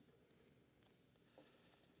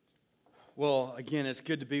Well, again, it's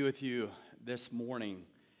good to be with you this morning.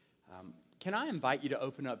 Can I invite you to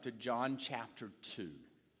open up to John chapter 2?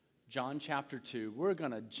 John chapter 2. We're going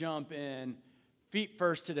to jump in feet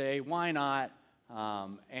first today. Why not?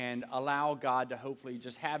 And allow God to hopefully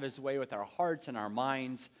just have His way with our hearts and our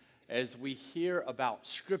minds as we hear about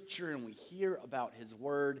Scripture and we hear about His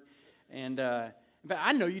Word. And in fact,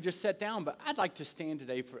 I know you just sat down, but I'd like to stand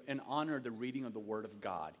today in honor of the reading of the Word of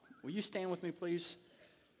God. Will you stand with me, please?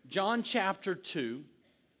 John chapter 2,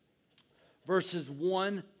 verses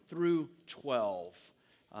 1 through 12.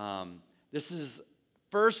 This is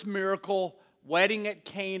first miracle, wedding at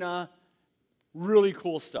Cana, really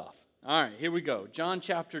cool stuff. All right, here we go. John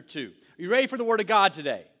chapter 2. Are you ready for the Word of God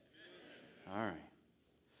today? All right.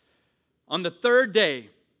 On the third day,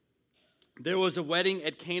 there was a wedding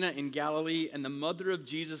at Cana in Galilee, and the mother of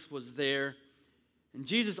Jesus was there. And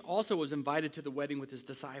Jesus also was invited to the wedding with his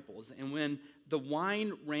disciples. And when the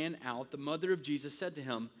wine ran out, the mother of Jesus said to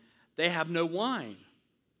him, "They have no wine."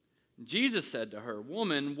 And Jesus said to her,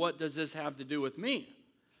 "Woman, what does this have to do with me?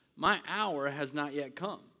 My hour has not yet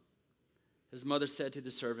come." His mother said to the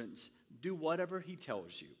servants, "Do whatever he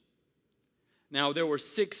tells you." Now there were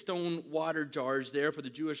 6 stone water jars there for the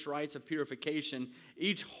Jewish rites of purification,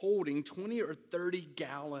 each holding 20 or 30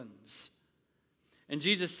 gallons. And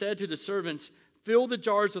Jesus said to the servants, "Fill the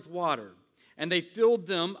jars with water." And they filled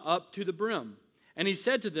them up to the brim. And he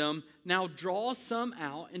said to them, "Now draw some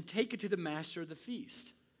out and take it to the master of the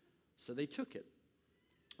feast." So they took it.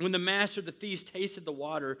 When the master of the feast tasted the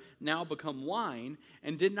water, now become wine,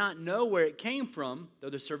 and did not know where it came from, though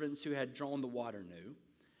the servants who had drawn the water knew,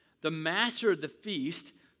 the master of the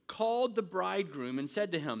feast called the bridegroom and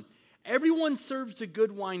said to him, "Everyone serves the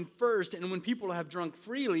good wine first, and when people have drunk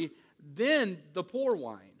freely, then the poor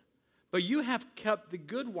wine. But you have kept the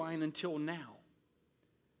good wine until now."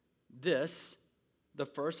 This, the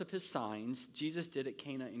first of his signs, Jesus did at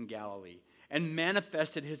Cana in Galilee, and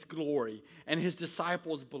manifested his glory, and his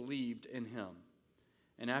disciples believed in him.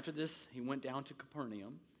 And after this, he went down to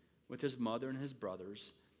Capernaum with his mother and his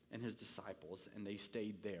brothers and his disciples, and they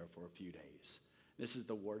stayed there for a few days. This is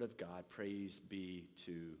the word of God. Praise be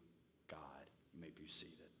to God. You may be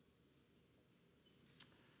seated.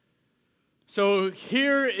 So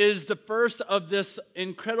here is the first of this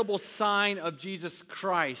incredible sign of Jesus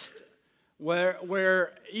Christ,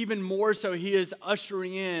 where even more so he is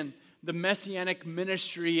ushering in the messianic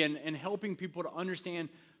ministry and helping people to understand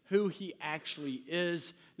who he actually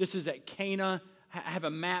is. This is at Cana. I have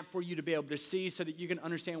a map for you to be able to see so that you can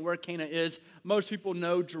understand where Cana is. Most people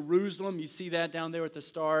know Jerusalem. You see that down there with the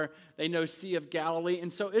star. They know Sea of Galilee.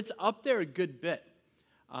 And so it's up there a good bit.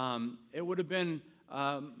 It would have been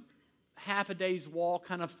half a day's walk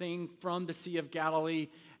kind of thing from the Sea of Galilee.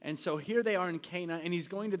 And so here they are in Cana, and he's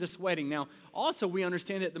going to this wedding. Now, also we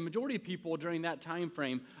understand that the majority of people during that time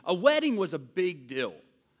frame, a wedding was a big deal.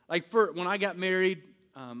 Like when I got married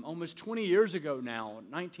almost 20 years ago now,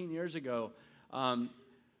 19 years ago,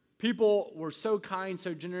 people were so kind,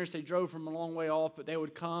 so generous. They drove from a long way off, but they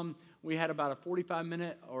would come. We had about a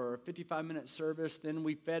 45-minute or 55-minute service. Then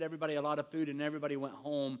we fed everybody a lot of food, and everybody went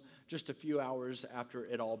home just a few hours after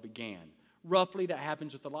it all began. Roughly, that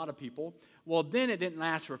happens with a lot of people. Well, then it didn't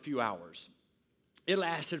last for a few hours. It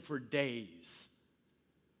lasted for days.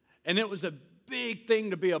 And it was a big thing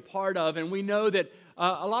to be a part of. And we know that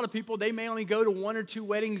a lot of people, they may only go to 1 or 2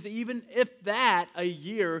 weddings, even if that, a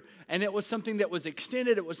year. And it was something that was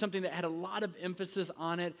extended. It was something that had a lot of emphasis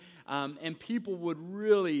on it. And people would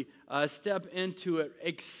really step into it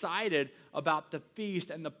excited about the feast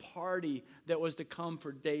and the party that was to come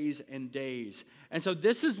for days and days. And so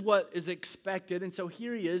this is what is expected. And so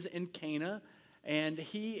here he is in Cana. And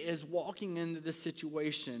he is walking into this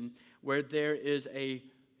situation where there is a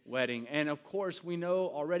wedding. And of course, we know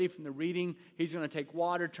already from the reading, he's going to take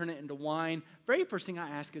water, turn it into wine. Very first thing I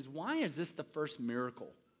ask is, why is this the first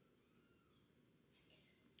miracle?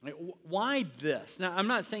 Like, why this? Now, I'm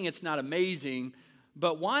not saying it's not amazing,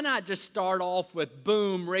 but why not just start off with,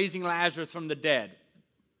 boom, raising Lazarus from the dead?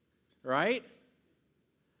 Right?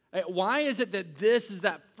 Why is it that this is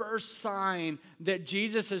that first sign that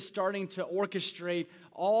Jesus is starting to orchestrate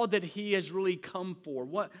all that he has really come for?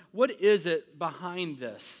 What is it behind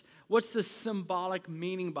this? What's the symbolic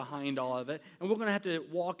meaning behind all of it? And we're going to have to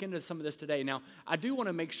walk into some of this today. Now, I do want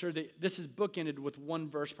to make sure that this is bookended with one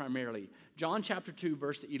verse primarily. John chapter 2,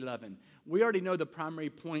 verse 11. We already know the primary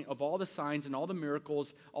point of all the signs and all the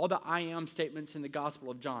miracles, all the I am statements in the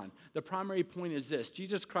Gospel of John. The primary point is this: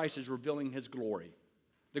 Jesus Christ is revealing his glory,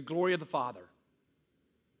 the glory of the Father.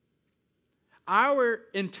 Our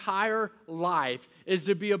entire life is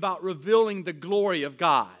to be about revealing the glory of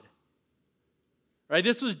God. Right?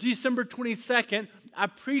 This was December 22nd. I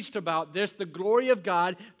preached about this, the glory of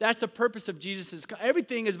God. That's the purpose of Jesus.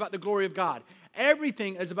 Everything is about the glory of God.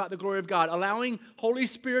 Everything is about the glory of God, allowing Holy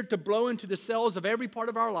Spirit to blow into the cells of every part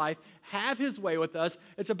of our life, have His way with us.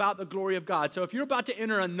 It's about the glory of God. So if you're about to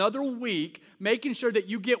enter another week, making sure that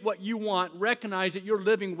you get what you want, recognize that you're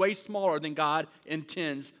living way smaller than God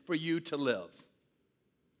intends for you to live.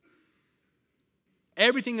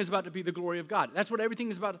 Everything is about to be the glory of God. That's what everything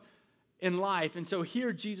is about in life. And so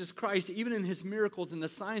here, Jesus Christ, even in His miracles and the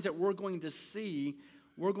signs that we're going to see,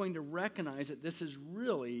 we're going to recognize that this is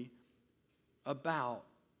really about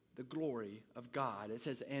the glory of God. It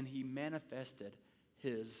says, and He manifested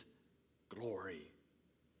His glory.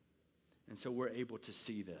 And so we're able to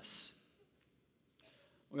see this.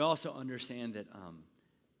 We also understand that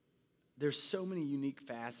there's so many unique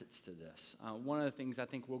facets to this. One of the things I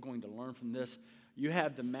think we're going to learn from this, you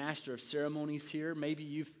have the master of ceremonies here. Maybe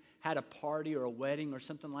you've had a party or a wedding or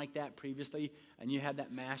something like that previously, and you had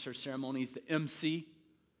that master of ceremonies, the MC.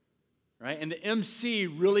 Right? And the MC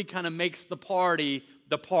really kind of makes the party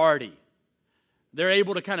the party. They're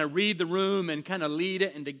able to kind of read the room and kind of lead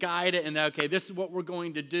it and to guide it and, okay, this is what we're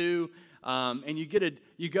going to do. And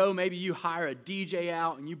maybe you hire a DJ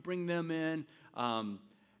out and you bring them in.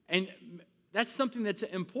 And that's something that's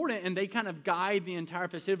important, and they kind of guide the entire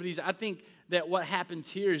festivities. I think that what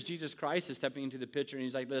happens here is Jesus Christ is stepping into the picture, and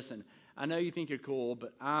He's like, listen, I know you think you're cool,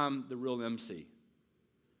 but I'm the real MC.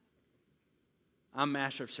 I'm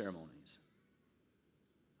master of ceremonies.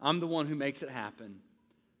 I'm the one who makes it happen.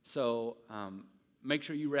 So make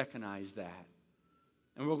sure you recognize that.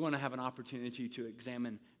 And we're going to have an opportunity to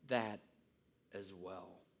examine that as well.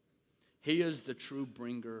 He is the true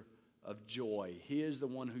bringer of joy. He is the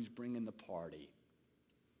one who's bringing the party.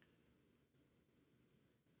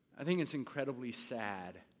 I think it's incredibly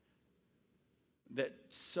sad that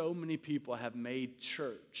so many people have made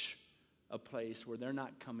church a place where they're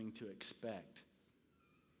not coming to expect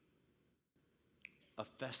a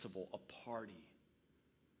festival, a party,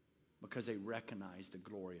 because they recognize the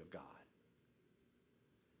glory of God.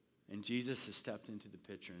 And Jesus has stepped into the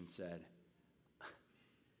picture and said,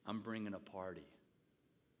 I'm bringing a party,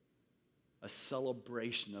 a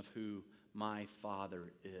celebration of who my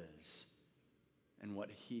Father is and what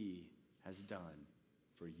He has done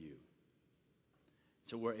for you.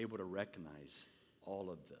 So we're able to recognize all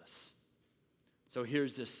of this. So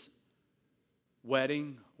here's this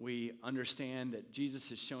wedding. We understand that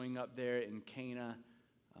Jesus is showing up there in Cana.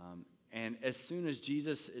 And as soon as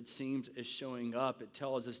Jesus, it seems, is showing up, it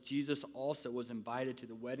tells us Jesus also was invited to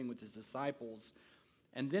the wedding with His disciples.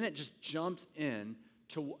 And then it just jumps in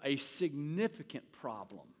to a significant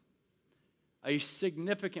problem. A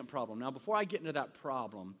significant problem. Now, before I get into that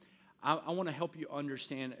problem, I want to help you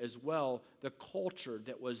understand as well the culture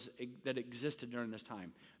that existed during this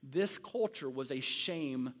time. This culture was a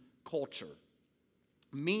shame culture,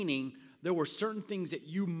 meaning there were certain things that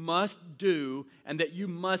you must do and that you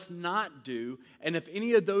must not do, and if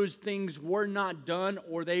any of those things were not done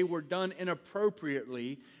or they were done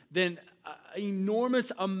inappropriately, then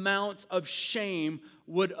enormous amounts of shame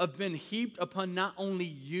would have been heaped upon not only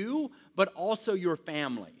you, but also your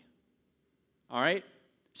family. All right?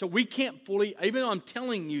 So we can't fully, even though I'm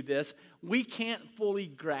telling you this, we can't fully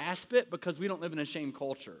grasp it because we don't live in a shame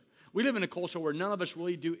culture. We live in a culture where none of us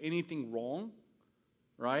really do anything wrong,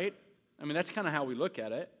 right? I mean, that's kind of how we look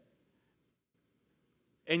at it.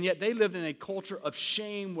 And yet they lived in a culture of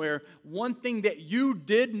shame where one thing that you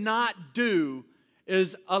did not do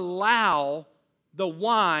is allow the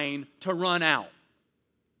wine to run out.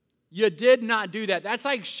 You did not do that. That's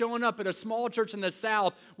like showing up at a small church in the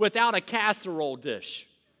South without a casserole dish.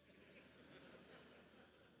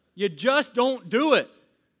 You just don't do it.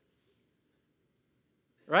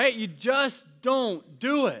 Right? You just don't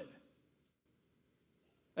do it.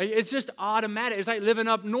 It's just automatic. It's like living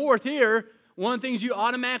up north here. One of the things you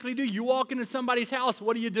automatically do, you walk into somebody's house,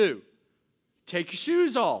 what do? Take your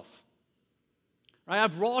shoes off. Right?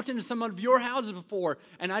 I've walked into some of your houses before,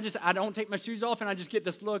 and I don't take my shoes off, and I just get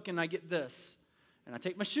this look, and I get this. And I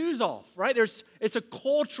take my shoes off, right? It's a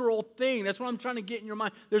cultural thing. That's what I'm trying to get in your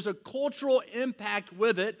mind. There's a cultural impact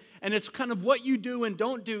with it, and it's kind of what you do and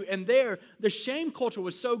don't do. And there, the shame culture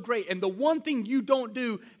was so great. And the one thing you don't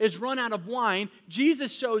do is run out of wine.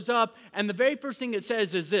 Jesus shows up, and the very first thing it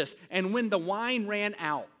says is this, and when the wine ran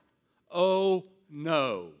out, oh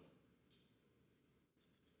no.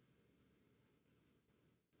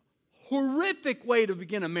 Horrific way to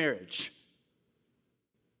begin a marriage.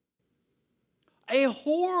 A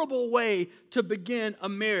horrible way to begin a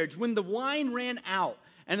marriage. When the wine ran out,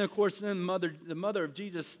 and of course then the mother of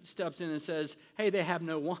Jesus steps in and says, hey, they have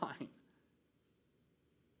no wine.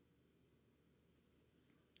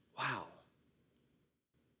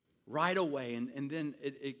 right away. And then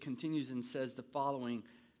it continues and says the following.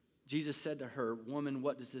 Jesus said to her, "Woman,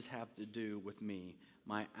 what does this have to do with me?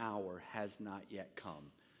 My hour has not yet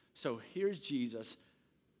come." So here's Jesus.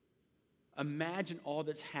 Imagine all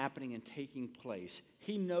that's happening and taking place.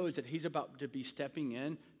 He knows that he's about to be stepping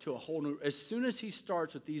in to a whole new. As soon as he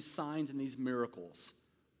starts with these signs and these miracles,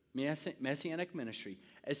 messianic ministry,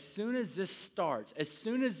 as soon as this starts, as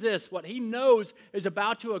soon as this, what he knows is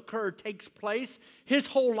about to occur, takes place, his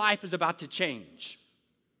whole life is about to change.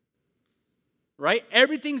 Right?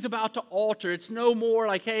 Everything's about to alter. It's no more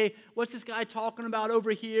like, hey, what's this guy talking about over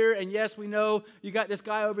here? And yes, we know you got this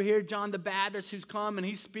guy over here, John the Baptist, who's come and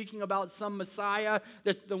he's speaking about some Messiah,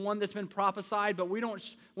 that's the one that's been prophesied, but we're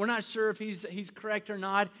not sure if he's correct or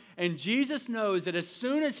not. And Jesus knows that as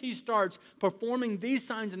soon as he starts performing these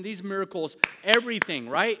signs and these miracles, everything,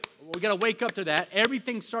 right? We got to wake up to that.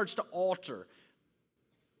 Everything starts to alter.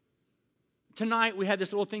 Tonight, we had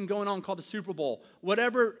this little thing going on called the Super Bowl.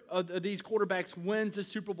 Whatever of these quarterbacks wins the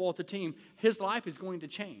Super Bowl at the team, his life is going to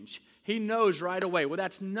change. He knows right away. Well,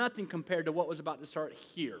 that's nothing compared to what was about to start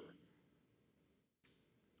here.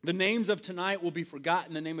 The names of tonight will be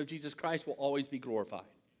forgotten. The name of Jesus Christ will always be glorified.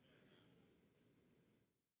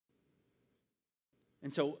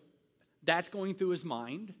 And so that's going through his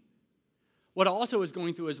mind. What also is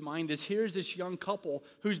going through his mind is here's this young couple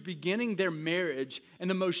who's beginning their marriage in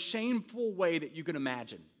the most shameful way that you can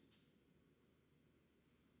imagine.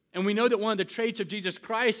 And we know that one of the traits of Jesus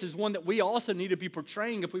Christ is one that we also need to be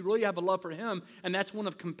portraying if we really have a love for him, and that's one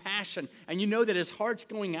of compassion. And you know that his heart's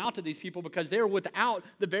going out to these people because they're without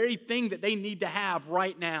the very thing that they need to have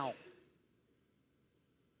right now.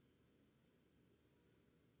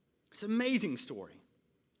 It's an amazing story.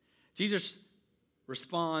 Jesus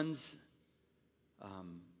responds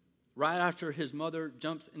right after his mother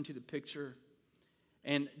jumps into the picture.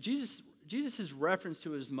 And Jesus' reference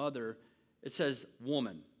to his mother, it says,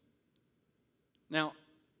 woman. Now,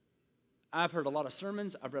 I've heard a lot of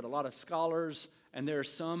sermons, I've read a lot of scholars, and there are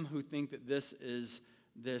some who think that this is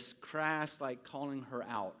this crass, like calling her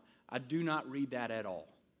out. I do not read that at all.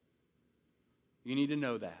 You need to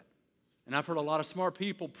know that. And I've heard a lot of smart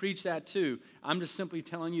people preach that too. I'm just simply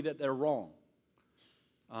telling you that they're wrong.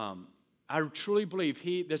 I truly believe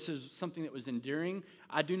this is something that was endearing.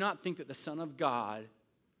 I do not think that the Son of God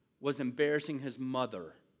was embarrassing his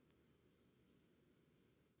mother.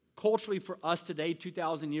 Culturally, for us today,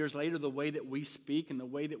 2,000 years later, the way that we speak and the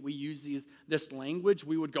way that we use this language,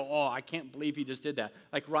 we would go, oh, I can't believe he just did that.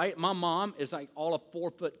 Like, right? My mom is like all of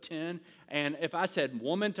 4'10", and if I said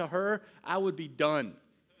woman to her, I would be done.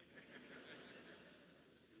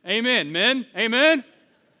 Amen, men? Amen?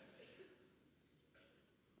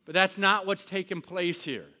 But that's not what's taking place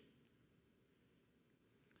here.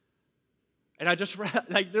 And I just read,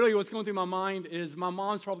 like literally what's going through my mind is my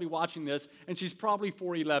mom's probably watching this, and she's probably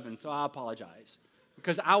 4'11", so I apologize.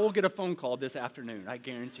 Because I will get a phone call this afternoon, I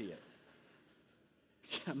guarantee it.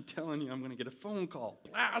 I'm telling you, I'm going to get a phone call.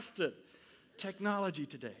 Blasted. Technology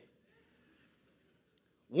today.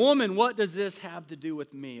 Woman, what does this have to do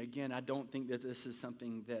with me? Again, I don't think that this is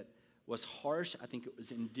something that was harsh. I think it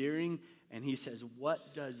was endearing. And he says,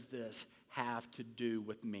 what does this have to do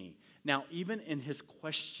with me? Now, even in his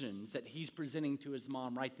questions that he's presenting to his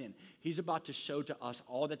mom right then, he's about to show to us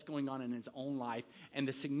all that's going on in his own life and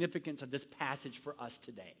the significance of this passage for us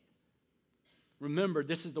today. Remember,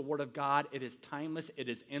 this is the Word of God. It is timeless. It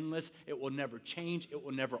is endless. It will never change. It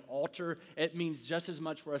will never alter. It means just as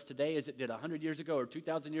much for us today as it did 100 years ago or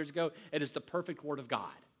 2,000 years ago. It is the perfect Word of God.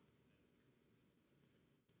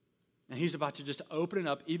 And he's about to just open it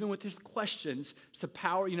up, even with his questions. It's the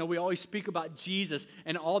power, we always speak about Jesus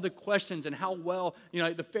and all the questions and how well,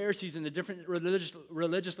 the Pharisees and the different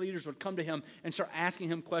religious leaders would come to him and start asking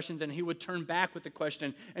him questions, and he would turn back with the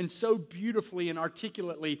question. And so beautifully and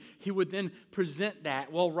articulately, he would then present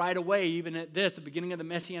that. Well, right away, even at the beginning of the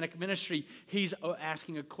Messianic ministry, he's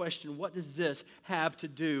asking a question. What does this have to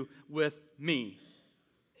do with me?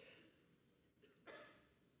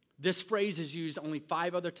 This phrase is used only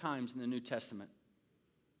 5 other times in the New Testament.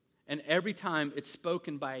 And every time it's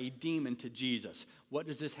spoken by a demon to Jesus. What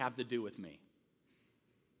does this have to do with me?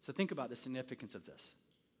 So think about the significance of this.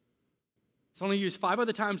 It's only used 5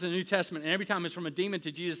 other times in the New Testament, and every time it's from a demon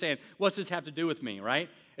to Jesus saying, what's this have to do with me, right?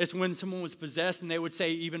 It's when someone was possessed and they would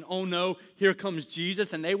say even, oh no, here comes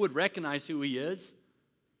Jesus, and they would recognize who he is.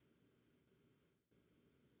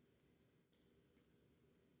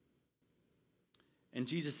 And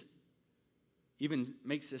Jesus even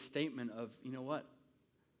makes this statement of, you know what?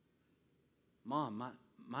 Mom,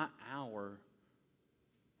 my hour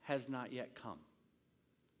has not yet come.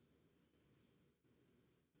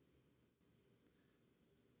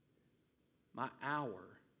 My hour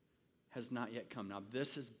has not yet come. Now,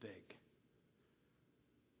 this is big.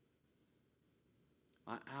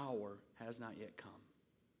 My hour has not yet come.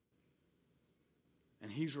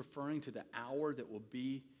 And he's referring to the hour that will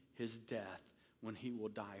be his death when he will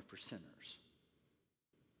die for sinners.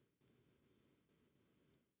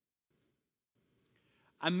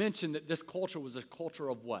 I mentioned that this culture was a culture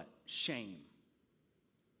of what? Shame.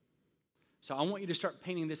 So I want you to start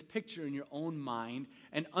painting this picture in your own mind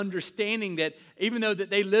and understanding that even though that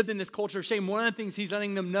they lived in this culture of shame, one of the things he's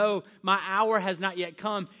letting them know, my hour has not yet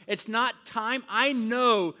come. It's not time. I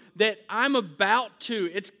know that I'm about to.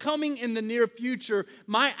 It's coming in the near future.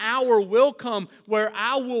 My hour will come where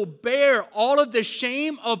I will bear all of the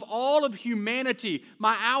shame of all of humanity.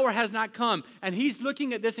 My hour has not come. And he's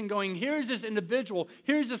looking at this and going, here's this individual,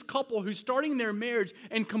 here's this couple who's starting their marriage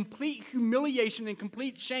in complete humiliation and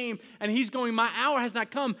complete shame. And he's going, my hour has not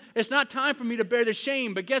come. It's not time for me to bear the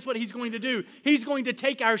shame. But guess what he's going to do? He's going to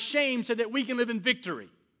take our shame so that we can live in victory.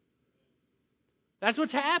 That's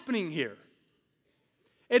what's happening here.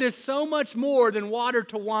 It is so much more than water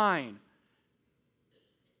to wine.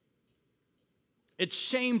 It's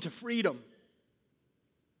shame to freedom.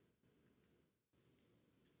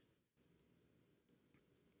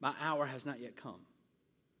 My hour has not yet come.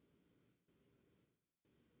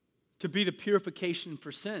 To be the purification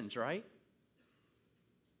for sins, right?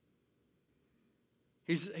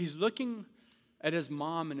 He's looking at his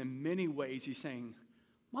mom, and in many ways he's saying,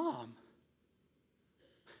 Mom,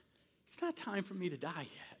 it's not time for me to die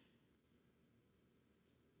yet.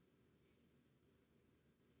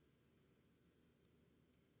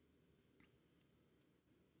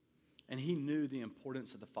 And he knew the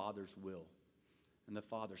importance of the Father's will and the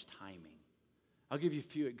Father's timing. I'll give you a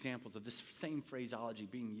few examples of this same phraseology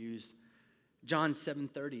being used. John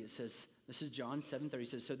 7:30, it says, this is John 7:30, it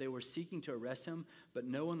says, so they were seeking to arrest him, but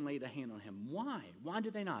no one laid a hand on him. Why? Why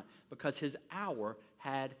did they not? Because his hour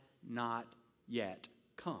had not yet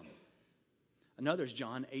come. Another is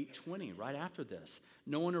John 8:20, right after this.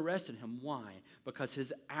 No one arrested him. Why? Because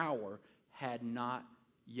his hour had not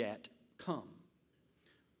yet come.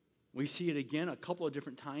 We see it again a couple of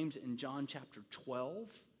different times in John chapter 12,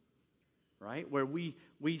 right? Where we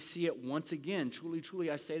see it once again. Truly, truly,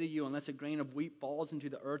 I say to you, unless a grain of wheat falls into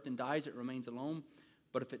the earth and dies, it remains alone.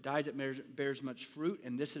 But if it dies, it bears much fruit.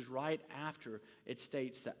 And this is right after it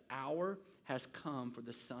states, the hour has come for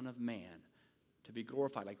the Son of Man to be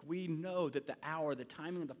glorified. Like we know that the hour, the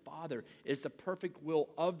timing of the Father is the perfect will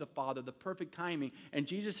of the Father, the perfect timing. And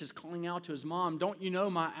Jesus is calling out to his mom, don't you know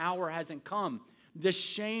my hour hasn't come? This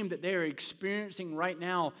shame that they are experiencing right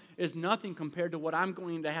now is nothing compared to what I'm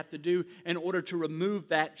going to have to do in order to remove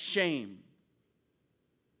that shame.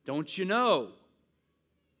 Don't you know?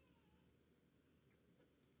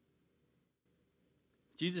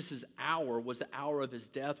 Jesus' hour was the hour of his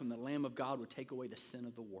death when the Lamb of God would take away the sin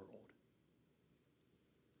of the world.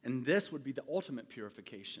 And this would be the ultimate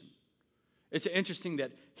purification. It's interesting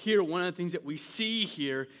that here, one of the things that we see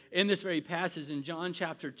here in this very passage in John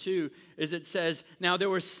chapter 2 is it says, now there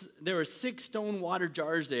were 6 stone water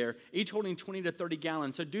jars there, each holding 20 to 30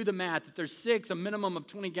 gallons. So do the math. If there's 6, a minimum of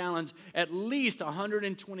 20 gallons, at least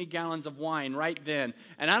 120 gallons of wine right then.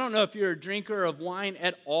 And I don't know if you're a drinker of wine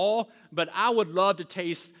at all, but I would love to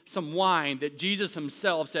taste some wine that Jesus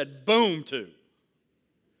himself said boom to.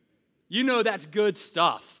 You know that's good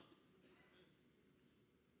stuff.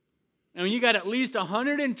 And you got at least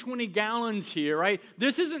 120 gallons here, right?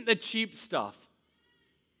 This isn't the cheap stuff.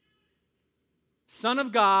 Son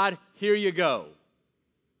of God, here you go.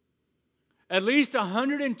 At least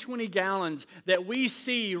 120 gallons that we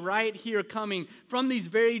see right here coming from these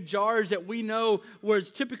very jars that we know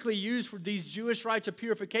was typically used for these Jewish rites of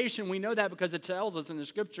purification. We know that because it tells us in the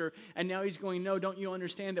scripture. And now he's going, no, don't you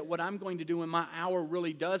understand that what I'm going to do when my hour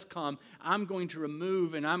really does come, I'm going to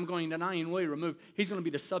remove, and I'm going to not even really remove, he's going to be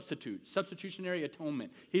the substitute, substitutionary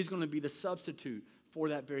atonement. He's going to be the substitute for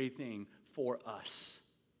that very thing for us.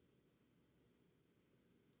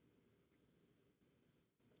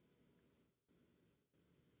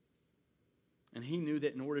 And he knew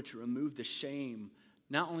that in order to remove the shame,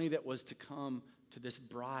 not only that was to come to this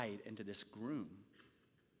bride and to this groom,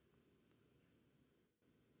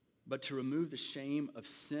 but to remove the shame of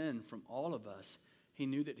sin from all of us, he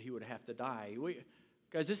knew that he would have to die.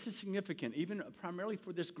 Guys, this is significant, even primarily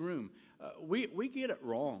for this groom. We get it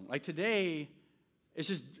wrong. Like today,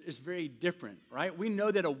 it's very different, right? We know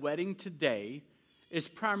that a wedding today is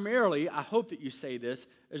primarily, I hope that you say this,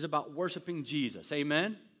 is about worshiping Jesus.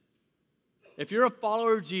 Amen? If you're a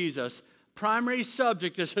follower of Jesus, primary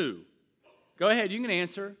subject is who? Go ahead, you can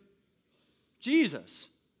answer. Jesus.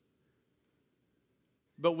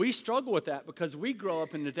 But we struggle with that because we grow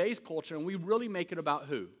up in today's culture and we really make it about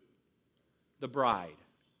who? The bride.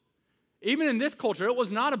 Even in this culture, it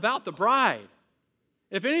was not about the bride.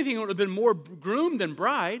 If anything, it would have been more groom than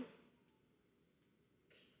bride.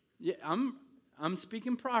 Yeah, I'm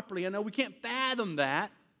speaking properly. I know we can't fathom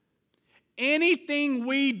that. Anything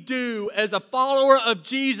we do as a follower of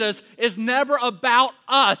Jesus is never about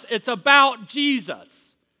us. It's about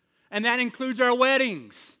Jesus. And that includes our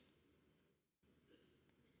weddings.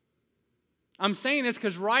 I'm saying this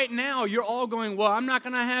because right now you're all going, well, I'm not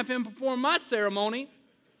going to have him perform my ceremony.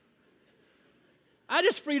 I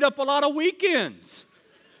just freed up a lot of weekends.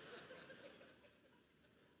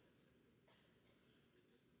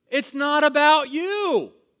 It's not about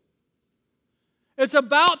you. It's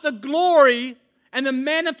about the glory and the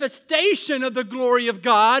manifestation of the glory of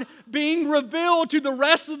God being revealed to the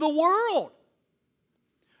rest of the world.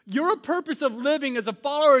 Your purpose of living as a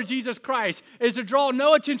follower of Jesus Christ is to draw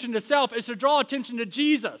no attention to self, it's to draw attention to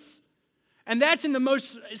Jesus. And that's in the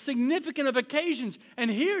most significant of occasions.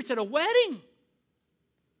 And here it's at a wedding.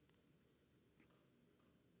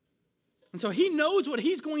 And so he knows what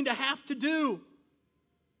he's going to have to do.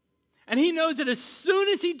 And he knows that as soon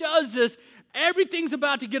as he does this, everything's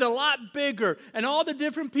about to get a lot bigger. And all the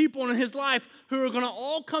different people in his life who are going to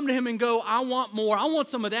all come to him and go, I want more. I want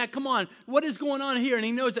some of that. Come on. What is going on here? And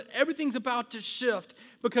he knows that everything's about to shift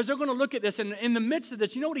because they're going to look at this. And in the midst of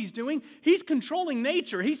this, you know what he's doing? He's controlling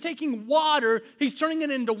nature. He's taking water. He's turning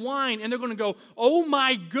it into wine. And they're going to go, oh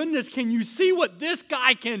my goodness, can you see what this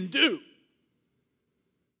guy can do?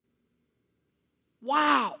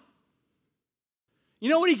 Wow. You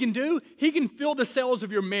know what he can do? He can fill the cells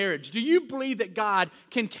of your marriage. Do you believe that God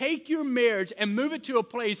can take your marriage and move it to a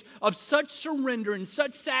place of such surrender and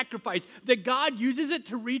such sacrifice that God uses it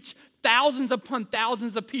to reach thousands upon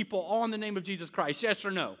thousands of people all in the name of Jesus Christ? Yes or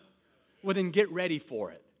no? Well, then get ready for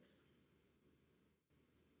it.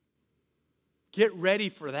 Get ready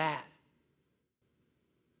for that.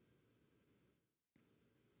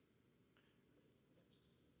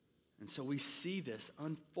 And so we see this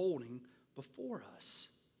unfolding before us.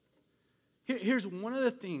 Here's one of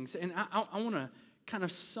the things, and I want to kind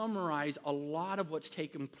of summarize a lot of what's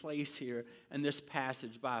taken place here in this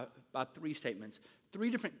passage by three statements, three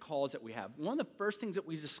different calls that we have. One of the first things that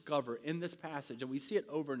we discover in this passage, and we see it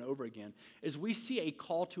over and over again, is we see a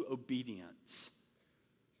call to obedience.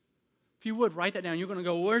 If you would, write that down. You're going to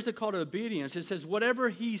go, where's the call to obedience? It says, whatever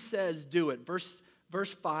he says, do it.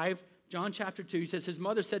 Verse 5, John chapter 2, he says, his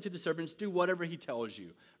mother said to the servants, do whatever he tells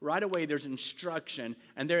you. Right away, there's instruction,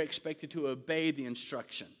 and they're expected to obey the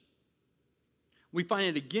instruction. We find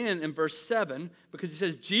it again in verse 7, because he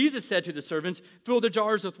says, Jesus said to the servants, fill the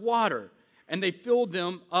jars with water. And they filled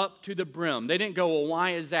them up to the brim. They didn't go, well,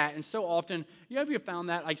 why is that? And so often, have you found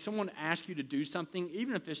that? Like someone asks you to do something,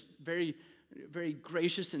 even if it's very, very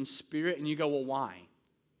gracious in spirit, and you go, well, why?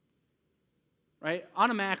 Right?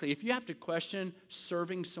 Automatically, if you have to question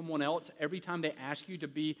serving someone else every time they ask you to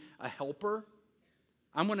be a helper,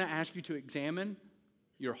 I'm going to ask you to examine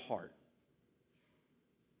your heart.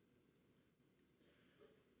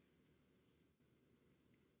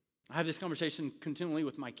 I have this conversation continually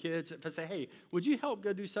with my kids. If I say, hey, would you help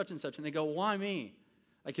go do such and such? And they go, why me?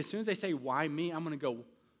 Like as soon as they say, why me? I'm going to go,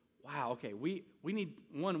 wow, okay, we need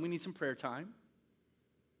some prayer time.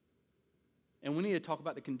 And we need to talk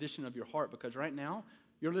about the condition of your heart because right now,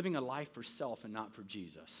 you're living a life for self and not for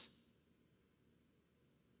Jesus.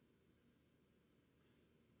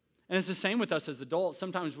 And it's the same with us as adults.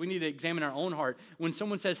 Sometimes we need to examine our own heart. When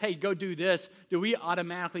someone says, hey, go do this, do we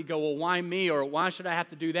automatically go, well, why me? Or why should I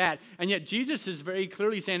have to do that? And yet Jesus is very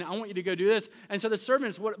clearly saying, I want you to go do this. And so the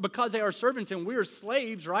servants, because they are servants and we're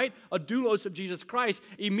slaves, right? A doulos of Jesus Christ,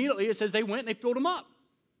 immediately it says they went and they filled them up.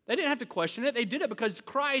 They didn't have to question it. They did it because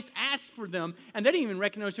Christ asked for them, and they didn't even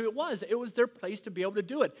recognize who it was. It was their place to be able to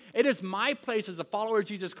do it. It is my place as a follower of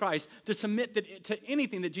Jesus Christ to submit to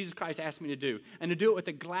anything that Jesus Christ asked me to do, and to do it with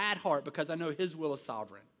a glad heart because I know his will is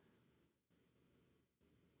sovereign.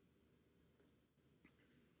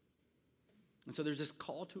 And so there's this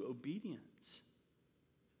call to obedience,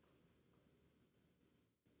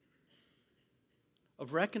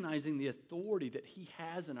 of recognizing the authority that he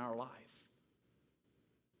has in our life.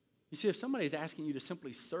 You see, if somebody is asking you to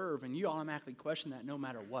simply serve and you automatically question that no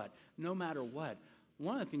matter what,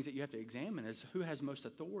 one of the things that you have to examine is who has most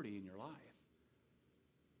authority in your life.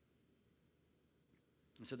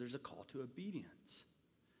 And so there's a call to obedience.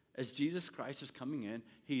 As Jesus Christ is coming in,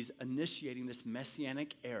 he's initiating this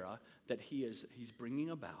messianic era that he's bringing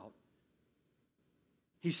about.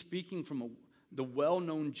 He's speaking from the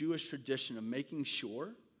well-known Jewish tradition of making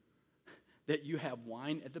sure that you have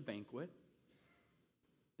wine at the banquet.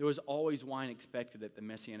 There was always wine expected at the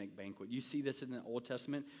Messianic banquet. You see this in the Old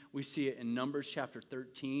Testament. We see it in Numbers chapter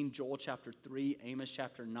 13, Joel chapter 3, Amos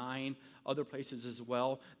chapter 9, other places as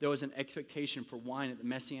well. There was an expectation for wine at the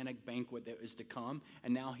Messianic banquet that was to come,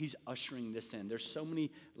 and now he's ushering this in. There's so many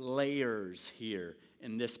layers here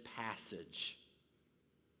in this passage.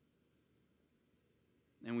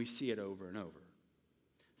 And we see it over and over.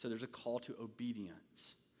 So there's a call to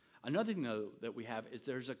obedience. Another thing, though, that we have is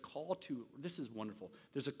there's a call to, this is wonderful,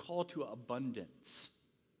 there's a call to abundance.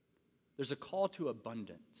 There's a call to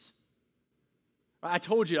abundance. I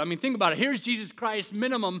told you, think about it. Here's Jesus Christ,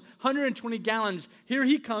 minimum 120 gallons. Here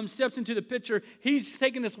he comes, steps into the pitcher. He's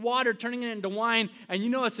taking this water, turning it into wine, and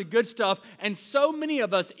you know it's the good stuff. And so many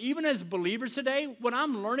of us, even as believers today, what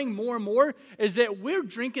I'm learning more and more is that we're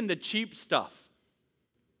drinking the cheap stuff.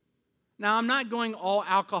 Now, I'm not going all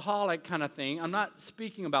alcoholic kind of thing. I'm not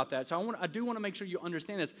speaking about that. So I do want to make sure you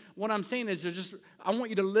understand this. What I'm saying is I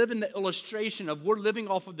want you to live in the illustration of we're living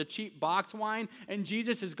off of the cheap box wine, and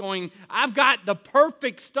Jesus is going, I've got the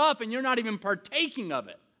perfect stuff, and you're not even partaking of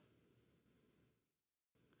it.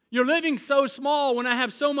 You're living so small when I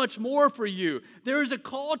have so much more for you. There is a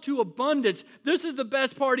call to abundance. This is the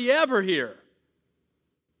best party ever here.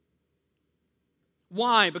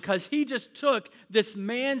 Why? Because he just took this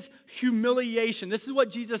man's humiliation. This is what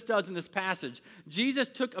Jesus does in this passage. Jesus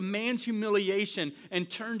took a man's humiliation and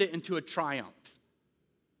turned it into a triumph.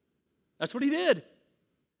 That's what he did.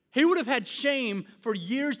 He would have had shame for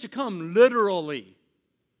years to come, literally.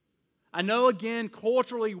 I know, again,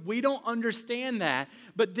 culturally, we don't understand that,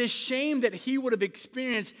 but this shame that he would have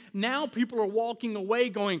experienced, now people are walking away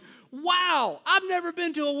going, wow, I've never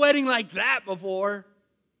been to a wedding like that before.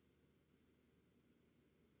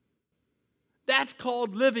 That's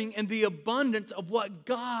called living in the abundance of what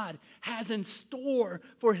God has in store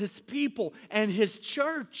for his people and his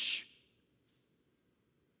church.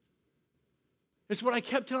 It's what I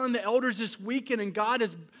kept telling the elders this weekend, and God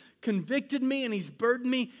has convicted me and he's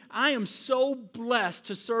burdened me. I am so blessed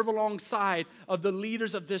to serve alongside of the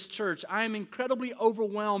leaders of this church. I am incredibly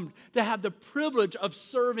overwhelmed to have the privilege of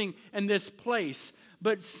serving in this place.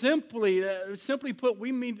 But simply put,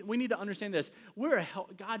 we need to understand this.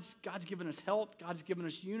 God's given us health. God's given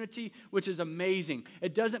us unity, which is amazing.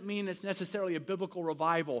 It doesn't mean it's necessarily a biblical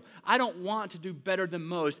revival. I don't want to do better than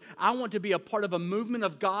most. I want to be a part of a movement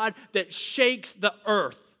of God that shakes the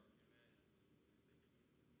earth.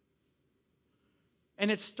 And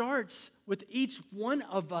it starts with each one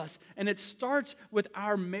of us. And it starts with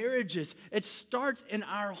our marriages. It starts in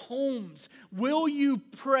our homes. Will you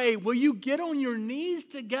pray? Will you get on your knees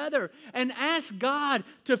together and ask God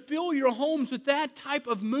to fill your homes with that type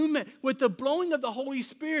of movement, with the blowing of the Holy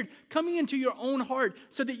Spirit coming into your own heart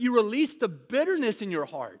so that you release the bitterness in your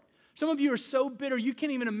heart? Some of you are so bitter, you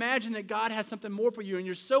can't even imagine that God has something more for you, and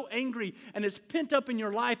you're so angry, and it's pent up in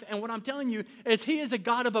your life. And what I'm telling you is he is a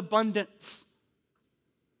God of abundance.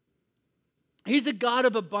 He's a God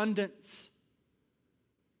of abundance.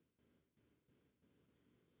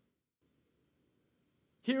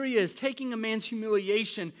 Here he is, taking a man's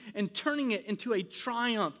humiliation and turning it into a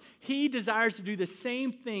triumph. He desires to do the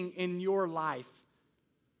same thing in your life.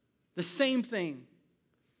 The same thing.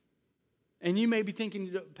 And you may be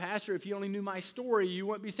thinking, Pastor, if you only knew my story, you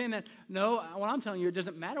wouldn't be saying that. No, what I'm telling you, it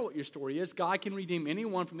doesn't matter what your story is. God can redeem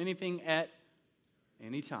anyone from anything at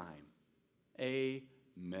any time. Amen.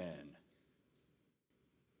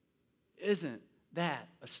 Isn't that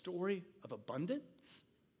a story of abundance?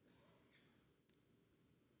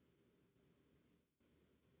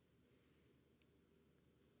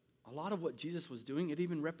 A lot of what Jesus was doing, it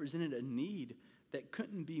even represented a need that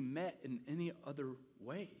couldn't be met in any other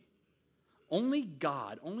way. Only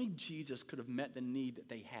God, only Jesus could have met the need that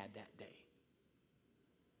they had that day.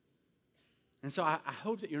 And so I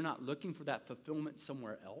hope that you're not looking for that fulfillment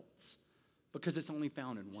somewhere else, because it's only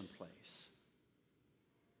found in one place.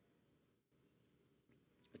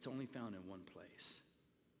 It's only found in one place.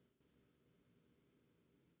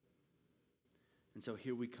 And so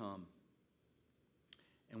here we come.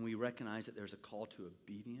 And we recognize that there's a call to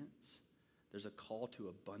obedience. There's a call to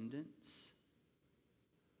abundance.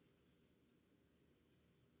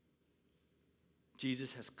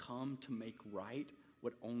 Jesus has come to make right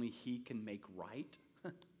what only he can make right.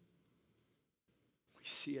 We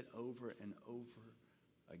see it over and over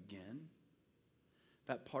again.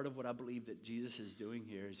 That part of what I believe that Jesus is doing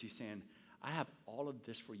here is he's saying, I have all of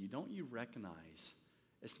this for you. Don't you recognize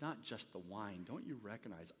it's not just the wine? Don't you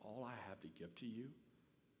recognize all I have to give to you?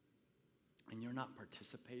 And you're not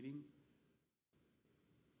participating?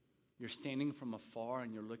 You're standing from afar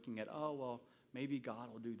and you're looking at, oh, well, maybe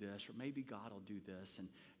God will do this, or maybe God will do this. And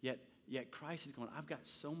yet Christ is going, I've got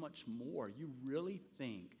so much more. You really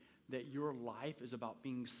think that your life is about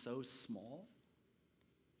being so small?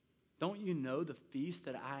 Don't you know the feast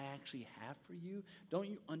that I actually have for you? Don't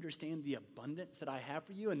you understand the abundance that I have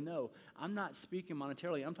for you? And no, I'm not speaking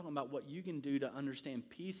monetarily. I'm talking about what you can do to understand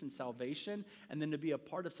peace and salvation, and then to be a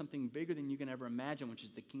part of something bigger than you can ever imagine, which is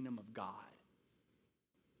the kingdom of God.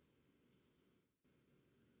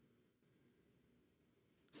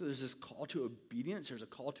 So there's this call to obedience. There's a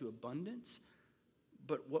call to abundance.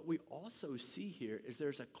 But what we also see here is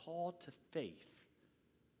there's a call to faith.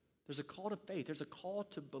 There's a call to faith. There's a call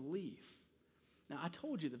to belief. Now, I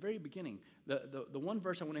told you at the very beginning, the one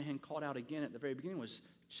verse I went ahead and called out again at the very beginning was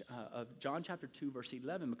of John chapter 2, verse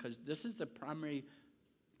 11, because this is the primary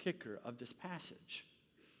kicker of this passage.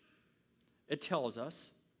 It tells us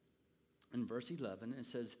in verse 11, it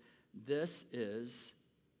says, this is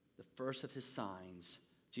the first of his signs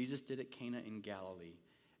Jesus did at Cana in Galilee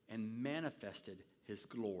and manifested his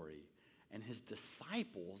glory, and his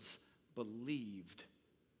disciples believed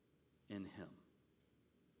in him.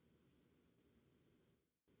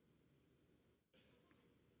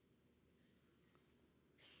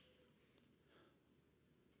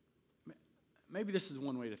 Maybe this is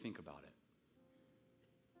one way to think about it.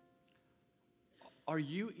 Are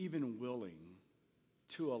you even willing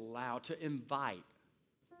to invite,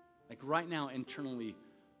 like right now internally,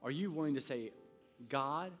 are you willing to say,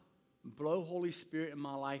 God, blow Holy Spirit in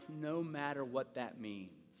my life no matter what that means?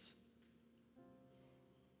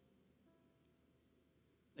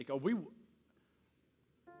 Like,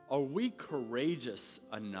 are we courageous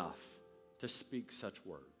enough to speak such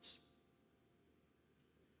words?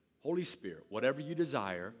 Holy Spirit, whatever you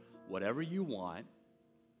desire, whatever you want,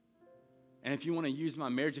 and if you want to use my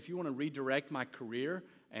marriage, if you want to redirect my career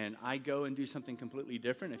and I go and do something completely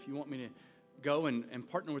different, if you want me to go and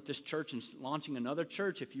partner with this church and launching another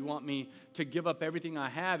church, if you want me to give up everything I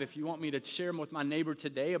have, if you want me to share with my neighbor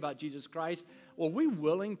today about Jesus Christ, well, are we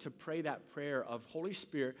willing to pray that prayer of Holy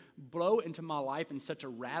Spirit, blow into my life in such a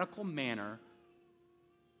radical manner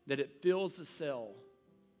that it fills the cell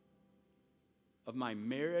of my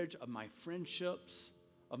marriage, of my friendships,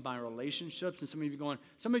 of my relationships? And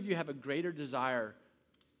some of you have a greater desire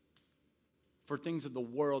for things of the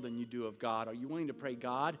world than you do of God. Are you willing to pray,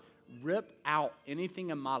 God, rip out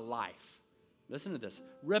anything in my life? Listen to this.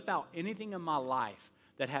 Rip out anything in my life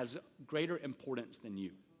that has greater importance than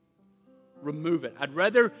you. Remove it. I'd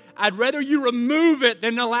rather you remove it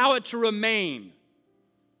than allow it to remain.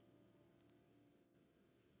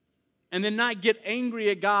 And then not get angry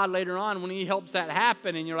at God later on when he helps that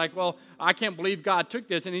happen and you're like, well, I can't believe God took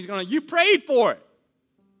this. And he's going, you prayed for it.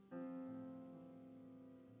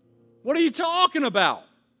 What are you talking about?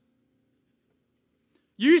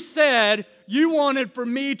 You said you wanted for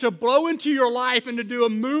me to blow into your life and to do a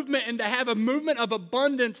movement and to have a movement of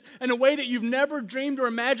abundance in a way that you've never dreamed or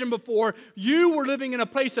imagined before. You were living in a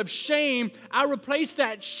place of shame. I replaced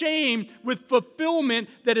that shame with fulfillment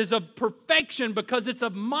that is of perfection because it's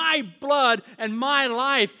of my blood and my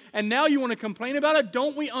life. And now you want to complain about it?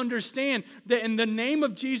 Don't we understand that in the name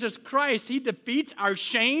of Jesus Christ, he defeats our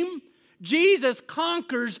shame? Jesus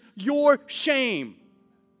conquers your shame.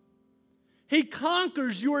 He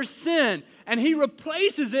conquers your sin, and he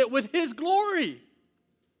replaces it with his glory.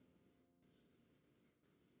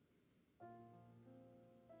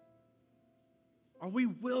 Are we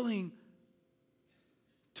willing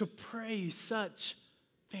to pray such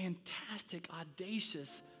fantastic,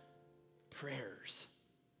 audacious prayers?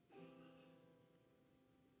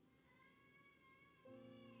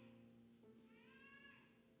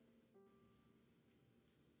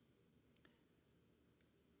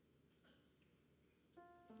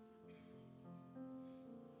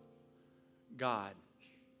 God,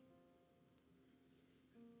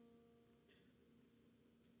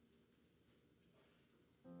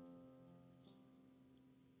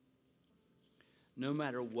 no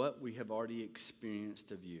matter what we have already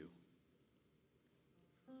experienced of you,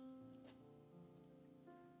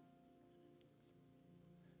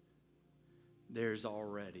 there's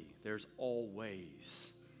always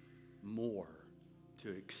more to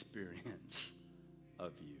experience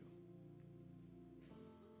of you.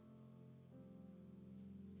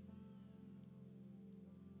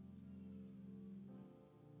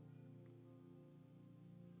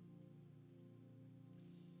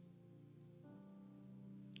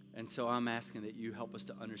 And so I'm asking that you help us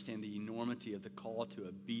to understand the enormity of the call to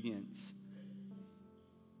obedience.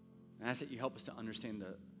 And I ask that you help us to understand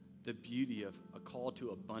the beauty of a call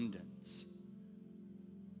to abundance.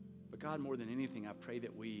 But God, more than anything, I pray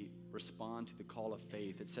that we respond to the call of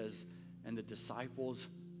faith. It says, and the disciples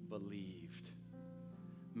believed.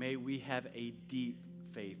 May we have a deep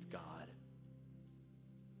faith, God,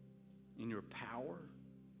 in your power.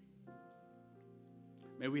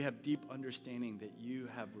 May we have deep understanding that you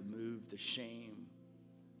have removed the shame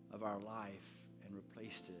of our life and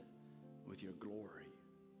replaced it with your glory.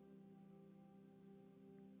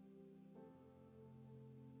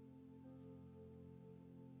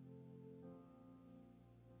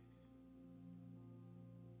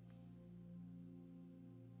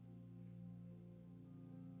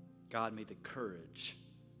 God, may the courage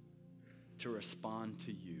to respond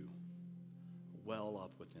to you well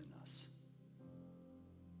up within us.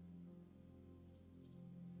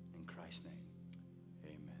 In Christ's name,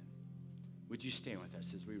 amen. Would you stand with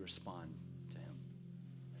us as we respond